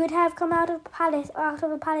could have come out of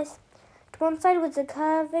a palace. To one side was a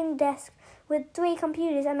curving desk with 3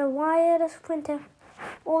 computers and a wireless printer.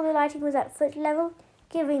 All the lighting was at foot level,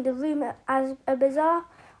 giving the room a bizarre,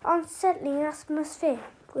 unsettling atmosphere,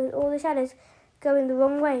 with all the shadows going the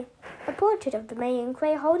wrong way. A portrait of the Mayor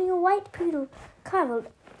Quay holding a white poodle covered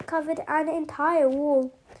an entire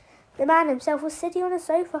wall. The man himself was sitting on a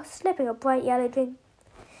sofa, slipping a bright yellow drink.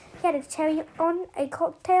 He had a cherry on a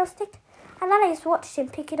cocktail stick, and Alex watched him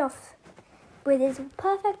pick it off with his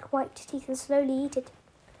perfect white teeth and slowly eat it.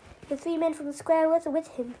 The 3 men from the square were with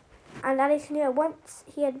him, and Alex knew at once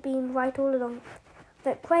he had been right all along,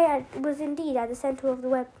 that Quay was indeed at the centre of the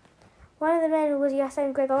web. One of the men was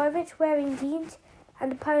Yasen Horowitz, wearing jeans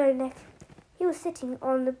and a polo neck. He was sitting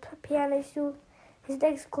on the piano stool, his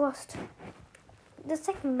legs crossed. The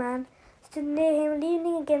second man stood near him,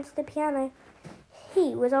 leaning against the piano.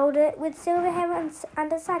 He was older, with silver hair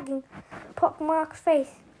and a sagging, pock-marked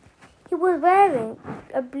face. He was wearing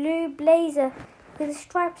a blue blazer with a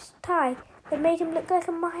striped tie that made him look like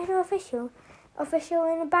a minor official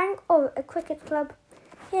in a bank or a cricket club.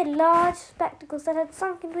 He had large spectacles that had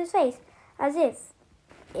sunk into his face, as if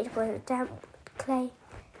it was a damp clay.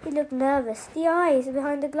 He looked nervous, the eyes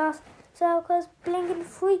behind the glass circles blinking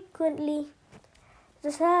frequently.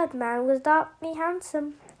 The third man was darkly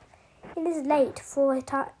handsome, in his late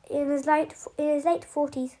 40s,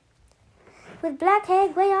 with black hair,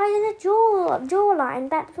 grey eyes, and a jawline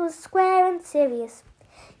that was square and serious.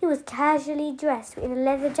 He was casually dressed in a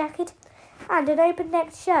leather jacket and an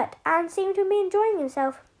open-necked shirt, and seemed to be enjoying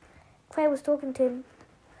himself. Quay was talking to him.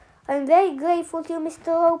 "I'm very grateful to you, Mr.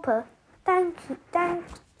 Roper. Thanks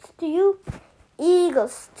to you, Eagle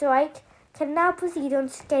Strike can now proceed on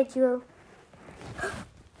schedule."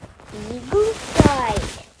 Eagle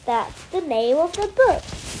Strike. That's the name of the book.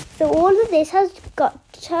 So all of this has got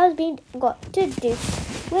to do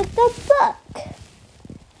with the book.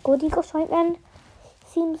 Good Eagle Strike then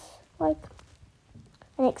seems like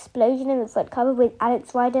an explosion in the front cover with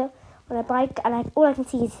Alex Rider on a bike, and all I can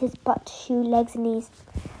see is his butt, shoe, legs, and knees.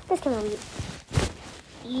 Let's come on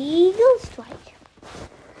with Eagle Strike.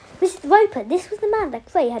 Mr. Roper, this was the man that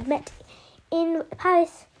Quay had met in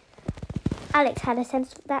Paris. Alex had a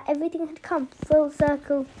sense that everything had come full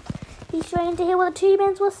circle. He strained to hear what the 2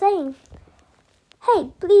 men were saying.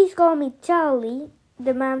 "Hey, please call me Charlie,"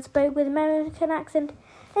 the man spoke with an American accent.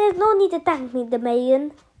 "There's no need to thank me, the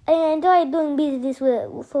Mayor. I enjoy doing business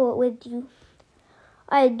with you."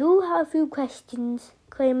 "I do have a few questions,"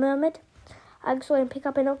 Quay murmured. Alex saw him pick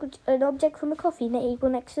up an object from a coffee table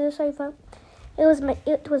next to the sofa. It was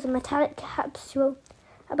a metallic capsule,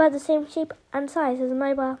 about the same shape and size as a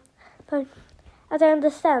mobile phone. "As I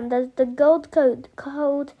understand, the gold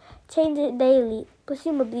code changes daily.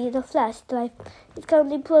 Presumably the flash drive is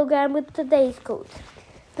currently programmed with today's code.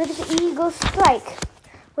 But if Eagle Strike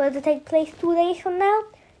were to take place 2 days from now,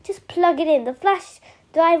 just plug it in. The flash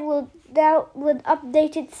drive would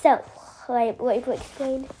update itself," Roper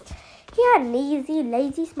explained. He had an easy,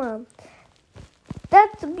 lazy smile.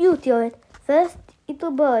 "That's the beauty of it. First,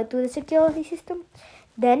 it'll burn through the security system.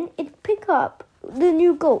 Then it'll pick up the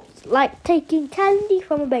new codes, like taking candy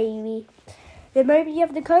from a baby. The moment you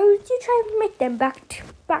have the codes, you transmit them back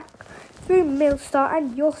through Millstar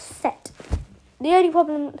and you're set. The only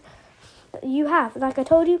problem that you have, like I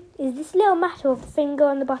told you, is this little matter of the finger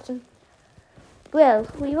on the button." "Well,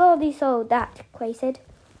 we've already solved that," Quay said.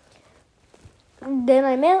 "Then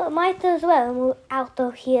I might as well move out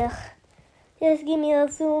of here. Just give me a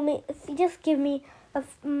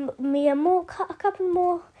couple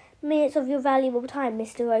more minutes of your valuable time,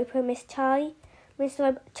 Mr. Roper, Mr.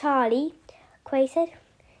 Charlie, Quay said.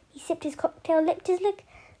 He sipped his cocktail, licked his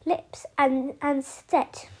lips, and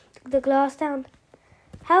set the glass down.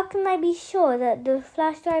 "How can I be sure that the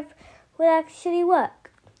flash drive will actually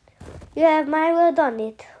work?" "You have my word on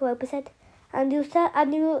it," Roper said. And you'll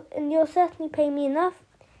certainly pay me enough?"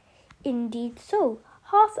 "Indeed so.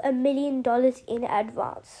 $500,000 in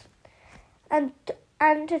advance." And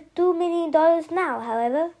 $2 million now,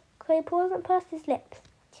 however." Quay paused and pursed his lips.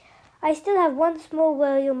 "I still have one small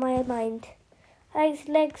worry on my mind." Alex's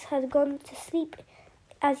legs had gone to sleep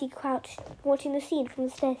as he crouched, watching the scene from the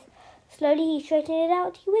stairs. Slowly he straightened it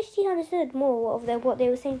out. He wished he understood more of what they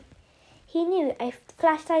were saying. He knew a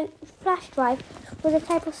flash drive was a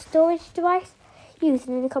type of storage device used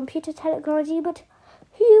in the computer technology, but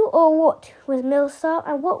who or what was Millstar,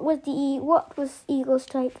 and what was Eagle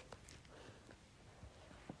Strike?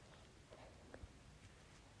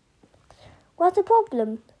 "What's the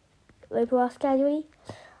problem?" Roper asked casually.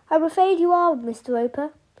 "I'm afraid you are, Mr.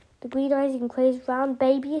 Roper." The green eyes in Quay's round,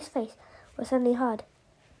 babyish face were suddenly hard.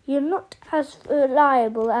 You're not as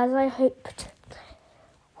reliable as I hoped.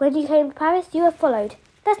 When you came to Paris, you were followed.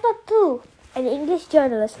 That's not true. An English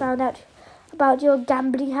journalist found out about your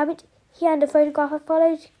gambling habit. He and a photographer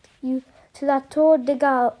followed you to La Tour de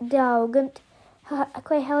Gargant.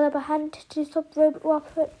 Quay held up a hand to stop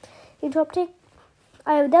Robert interrupting.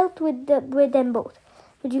 I have dealt with them both,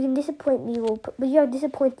 but you have disappointed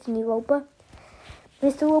me, Roper.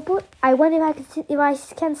 Mr. Roper, I wonder if I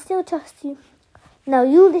can still trust you. Now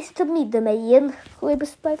you listen to me, the man, Roper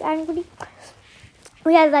spoke angrily.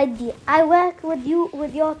 We had an idea. I work with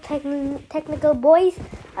your technical boys.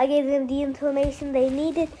 I gave them the information they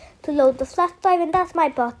needed to load the flash drive, and that's my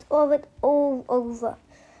part of it all over.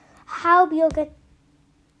 How you're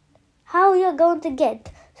going to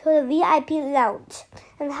get to the VIP lounge,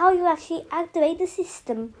 and how you actually activate the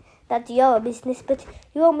system. That's your business, but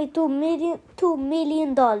you owe me $2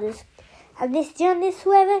 million. And this journalist,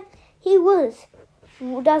 whoever he was,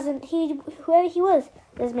 doesn't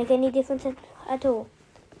make any difference at all.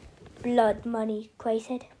 Blood money, Quay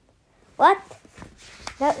said. What?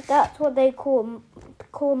 That's what they call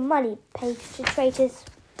money paid to traitors.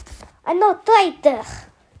 I'm not traitor,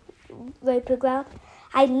 Roper growled.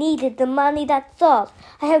 I needed the money, that's all.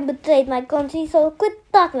 I haven't betrayed my country, so quit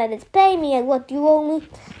talking like this. Pay me what you owe me,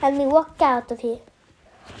 and me walk out of here.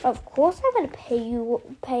 Of course I'm going to pay you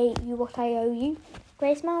what I owe you,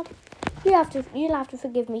 Gray smiled. You'll have to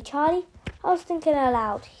forgive me, Charlie. I was thinking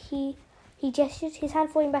aloud. He gestured, his hand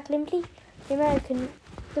falling back limply. The American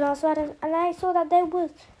glanced around, and I saw that there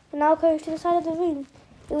was an alcove to the side of the room.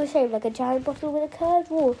 It was shaped like a giant bottle with a curved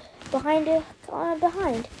wall behind.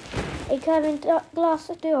 A curving glass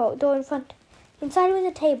door in front. Inside was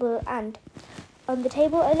a table, and on the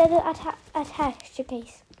table a leather attache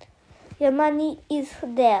case. Your money is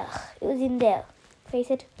there. It was in there. Faye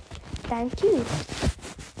said, Thank you.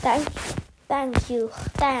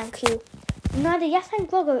 Neither Yasan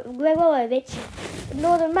Gregorowitz,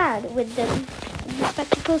 nor the man with the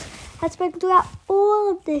spectacles, had spoken throughout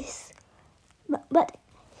all of this. But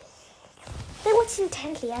they watched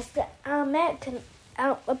intently as the American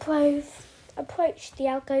approached the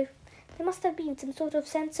alcove. There must have been some sort of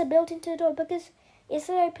sensor built into the door, because it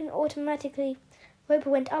slid open automatically. Roper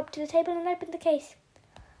went up to the table and opened the case.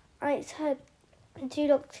 I heard the two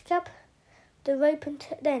locks click up.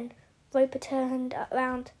 Then Roper turned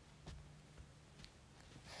around.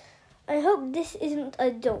 I hope this isn't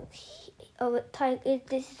a joke.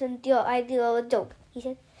 This isn't your idea of a joke, he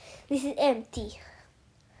said. This is empty.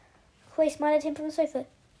 Quay smiled at him from the sofa.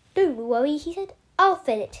 Don't worry, he said. I'll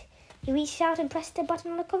fill it. He reached out and pressed a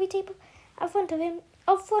button on the coffee table in front of him.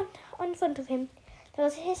 There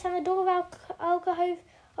was a hiss, and the door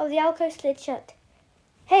of the alcove slid shut.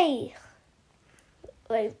 Hey!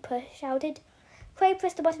 Roper shouted. Quay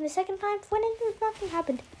pressed the button a second time. For an instant, nothing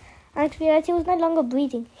happened. And realized he was no longer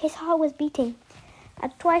breathing. His heart was beating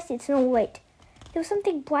at twice its normal rate. There was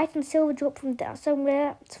something bright and silver dropped down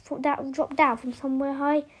from somewhere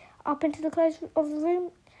high up into the close of the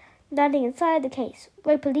room, landing inside the case.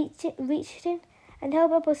 Roper reached in and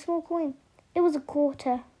held up a small coin. It was a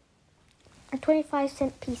quarter, a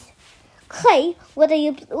 25-cent piece. Quay, what are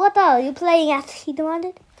you playing at? He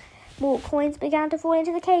demanded. More coins began to fall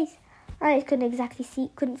into the case. Alex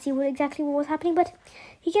couldn't see what was happening, but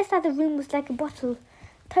he guessed that the room was like a bottle,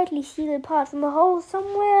 totally sealed apart from a hole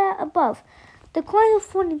somewhere above. The coins were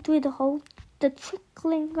falling through the hole, the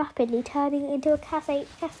trickling rapidly, turning into a cascade.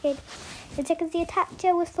 In seconds, the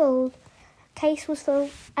attacher was full, case was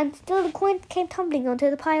full, and still the coins came tumbling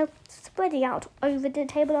onto the pile, spreading out over the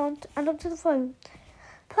table and onto the phone.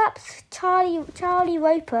 Perhaps Charlie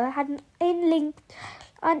Roper had an inkling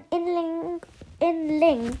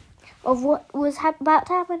of what was about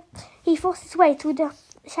to happen. He forced his way through the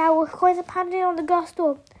shower of coins and pounded on the glass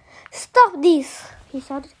door. Stop this, he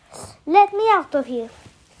shouted. Let me out of here.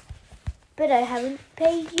 But I haven't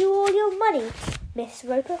paid you all your money, Miss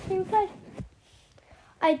Roper, he replied.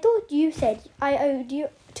 I thought you said I owed you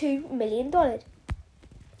 $2 million.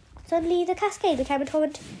 Suddenly the cascade became a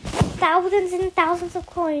torrent. Thousands and thousands of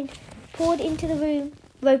coins poured into the room.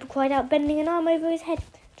 Roper cried out, bending an arm over his head,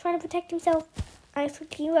 trying to protect himself. I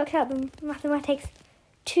quickly worked out the mathematics.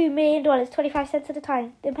 $2 million, 25 cents at a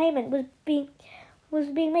time. The payment was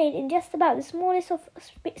being made in just about the smallest of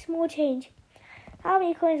small change. How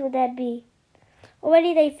many coins would there be?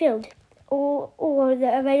 Already they filled all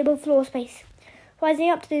the available floor space, rising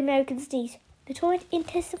up to the American's knees. The torrent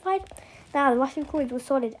intensified. Now the Russian coins were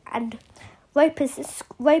solid, and Roper's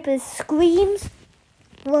screams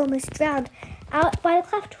were almost drowned out by the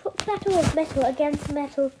clatter of metal against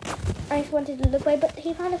metal. Alex wanted to look away, but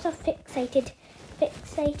he found himself fixated.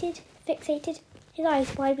 His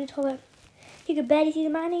eyes wide with horror. He could barely see the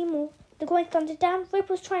man anymore. The coins thundered down.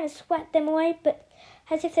 Roper was trying to swat them away, but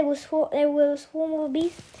as if they were a swarm of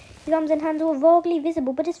bees. His arms and hands were vaguely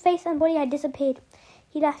visible, but his face and body had disappeared.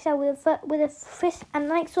 He lashed out with a fist, and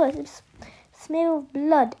like saw a smear of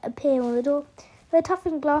blood appear on the door. The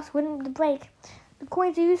toughened glass wouldn't break. The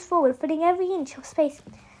coins oozed forward, filling every inch of space.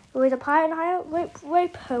 It was up higher and higher.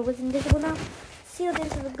 Roper was invisible now, sealed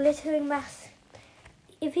into the glittering mass.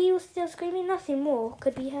 If he was still screaming, nothing more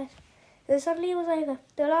could be heard. Then suddenly it was over.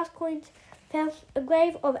 The last coins fell, a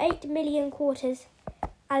grave of 8 million quarters.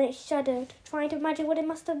 Alex shuddered, trying to imagine what it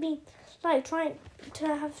must have been like trying to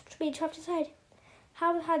have been trapped inside.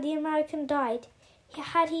 How had the American died?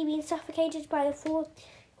 Had he been suffocated by the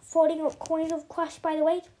falling of coins or crushed by the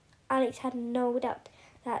weight? Alex had no doubt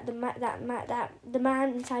that the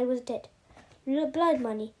man inside was dead. Blood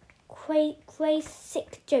money. Cray's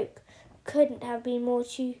sick joke couldn't have been more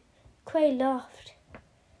true. Cray laughed.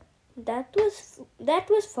 That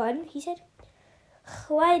was fun, he said.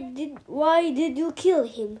 Why did you kill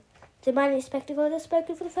him? The man in spectacles had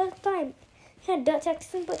spoken for the first time. He had a Dutch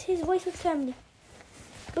accent, but his voice was family.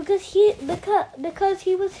 Because he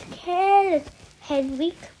was careless,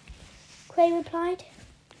 Henrik, Cray replied.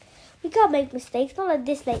 We can't make mistakes, not at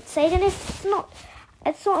this late stage, and it's not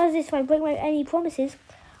as if I break any promises.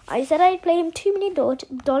 I said I'd pay him $2 million,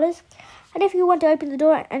 and if you want to open the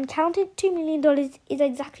door and count it, $2 million is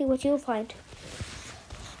exactly what you'll find.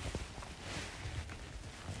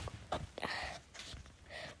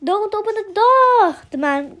 Don't open the door! The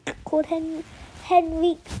man called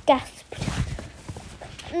Henrik gasped.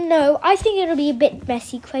 No, I think it'll be a bit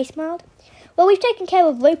messy, Cray smiled. Well, we've taken care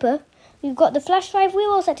of Roper. We've got the flash drive. We're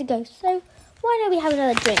all set to go. So why don't we have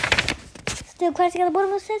another drink? Still crouching at the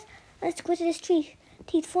bottom of the stairs, Alex gritted his teeth,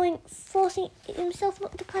 forcing himself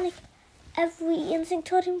not to panic. Every instinct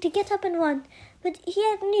told him to get up and run, but he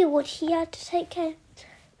knew what he had to take care.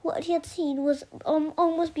 What he had seen was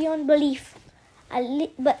almost beyond belief.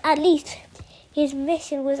 But at least his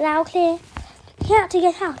mission was now clear. He had to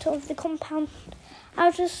get out of the compound,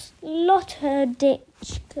 out of slaughter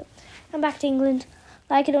ditch, and back to England.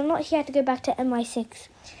 Like it or not, he had to go back to MI6.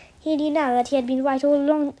 He knew now that he had been right all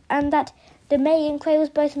along, and that DeMay and Cray was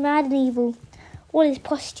both mad and evil. All his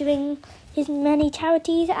posturing, his many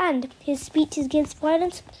charities, and his speeches against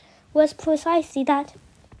violence was precisely that,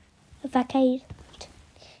 a facade.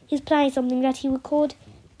 He was planning something that he would call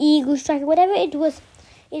Eagle Strike, whatever it was.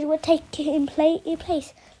 It would take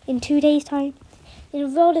place in 2 days' time. It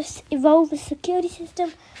involved a security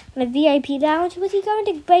system and a VIP lounge. Was he going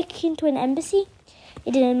to break into an embassy?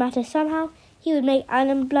 It didn't matter. Somehow he would make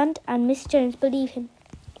Alan Blunt and Miss Jones believe him.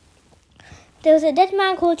 There was a dead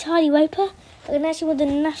man called Charlie Roper, a connection with the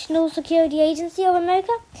National Security Agency of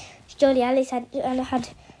America. Surely Alice had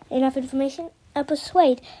enough information to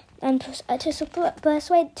persuade them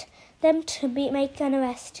to make an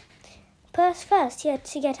arrest. First, he had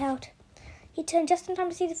to get out. He turned just in time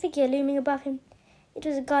to see the figure looming above him. It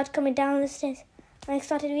was a guard coming down the stairs. Alex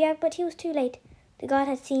started to react, but he was too late. The guard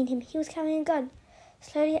had seen him. He was carrying a gun.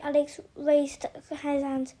 Slowly, Alex raised his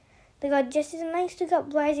hands. The guard gestured and Alex stood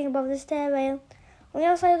up, rising above the stair rail. On the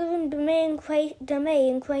outside of the room, DeMay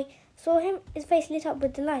and Cray saw him, his face lit up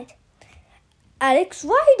with delight. Alex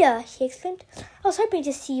Ryder! He exclaimed. I was hoping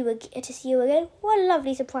to see you again. What a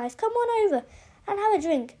lovely surprise! Come on over and have a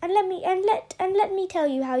drink, and let me tell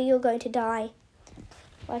you how you're going to die.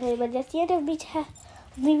 Right, everybody, that's the end of me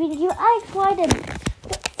reading you Alex Ryder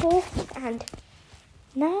book 4, and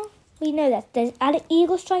now we know that there's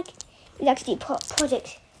Eagle Strike is actually a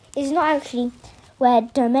project. It's not actually where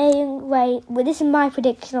DeMay and Cray. Well, this is my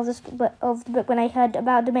prediction of the book when I heard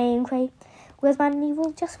about DeMay and Cray was man and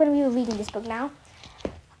evil. Just when we were reading this book now,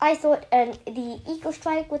 I thought the Eagle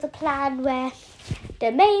Strike was a plan where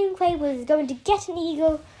DeMay and Cray was going to get an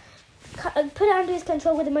eagle, put it under his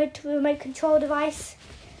control with a remote control device,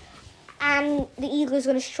 and the eagle is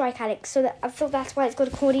going to strike Alex. So I thought that's why it's got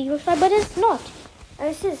to call Eagle Strike, but it's not. And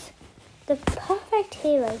this is the perfect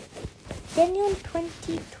hero. Genuine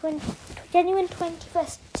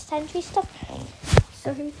 21st century stuff.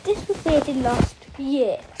 So this was created last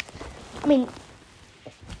year. I mean,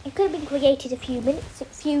 it could have been created a few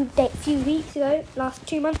weeks ago, last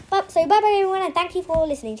 2 months. So bye bye everyone, and thank you for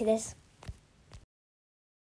listening to this.